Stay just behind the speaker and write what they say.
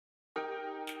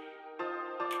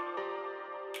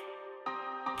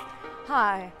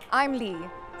Hi, I'm Lee,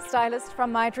 stylist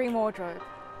from My Dream Wardrobe.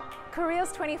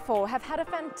 Careers24 have had a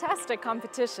fantastic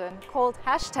competition called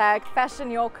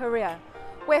 #FashionYourCareer,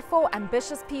 where 4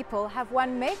 ambitious people have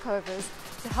won makeovers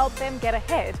to help them get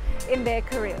ahead in their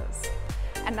careers.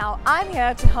 And now I'm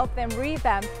here to help them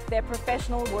revamp their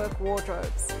professional work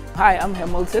wardrobes. Hi, I'm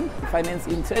Hamilton, finance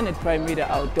intern at Prime Media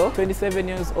Outdoor, 27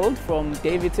 years old from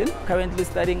Davidson, currently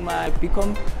studying my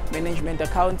BCom Management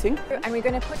Accounting. And we're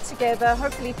going to put together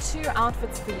hopefully 2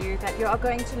 outfits for you that you are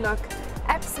going to look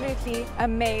absolutely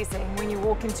amazing when you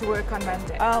walk into work on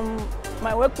Monday.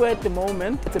 My workwear at the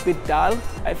moment, it's a bit dull.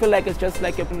 I feel like it's just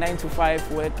like a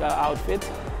 9-to-5 work outfit.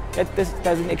 This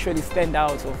doesn't actually stand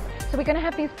out. So we're going to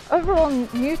have these overall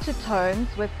muted tones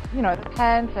with, the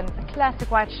pants and a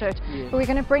classic white shirt. Yeah. But we're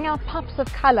going to bring out pops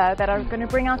of color that are going to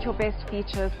bring out your best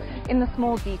features in the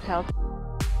small details.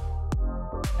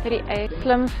 38,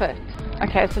 slim fit.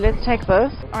 Okay, so let's take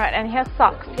this. All right, and here's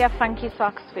socks. Here are funky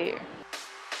socks for you.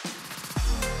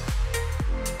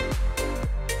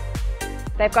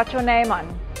 They've got your name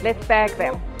on. Let's bag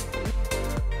them.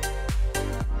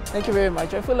 Thank you very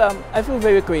much. I feel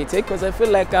very creative because I feel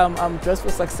like I'm dressed for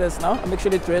success now. I'm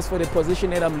actually dressed for the position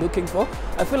that I'm looking for.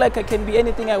 I feel like I can be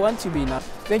anything I want to be now.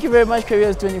 Thank you very much,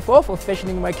 Careers24, for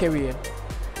fashioning my career.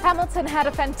 Hamilton had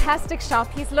a fantastic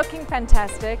shop. He's looking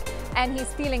fantastic and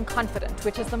he's feeling confident,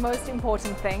 which is the most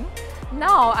important thing.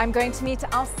 Now I'm going to meet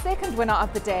our second winner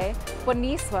of the day,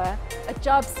 Boniswa, a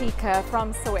job seeker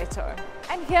from Soweto.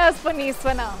 And here's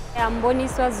Boniswa now. I'm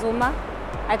Boniswa Zuma.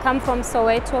 I come from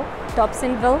Soweto,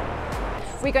 Dobsonville.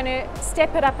 We're going to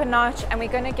step it up a notch and we're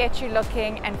going to get you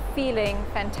looking and feeling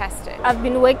fantastic. I've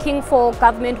been working for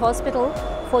government hospital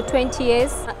for 20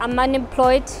 years. I'm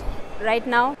unemployed right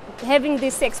now. Having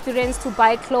this experience to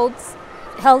buy clothes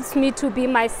helps me to be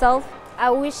myself.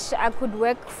 I wish I could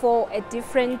work for a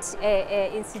different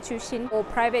institution or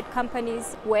private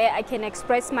companies where I can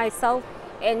express myself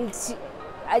and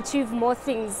achieve more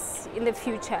things in the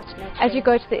future. As you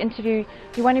go to the interview,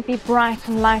 you want to be bright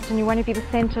and light and you want to be the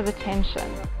center of attention.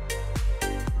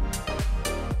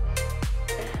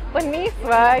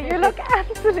 Boniswa, you look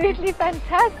absolutely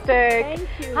fantastic. Thank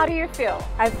you. How do you feel?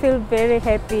 I feel very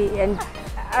happy and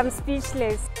I'm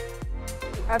speechless.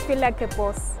 I feel like a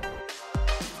boss.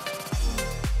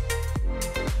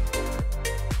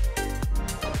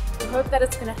 I hope that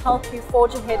it's going to help you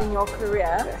forge ahead in your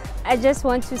career. I just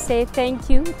want to say thank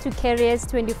you to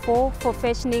Careers24 for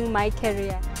fashioning my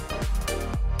career.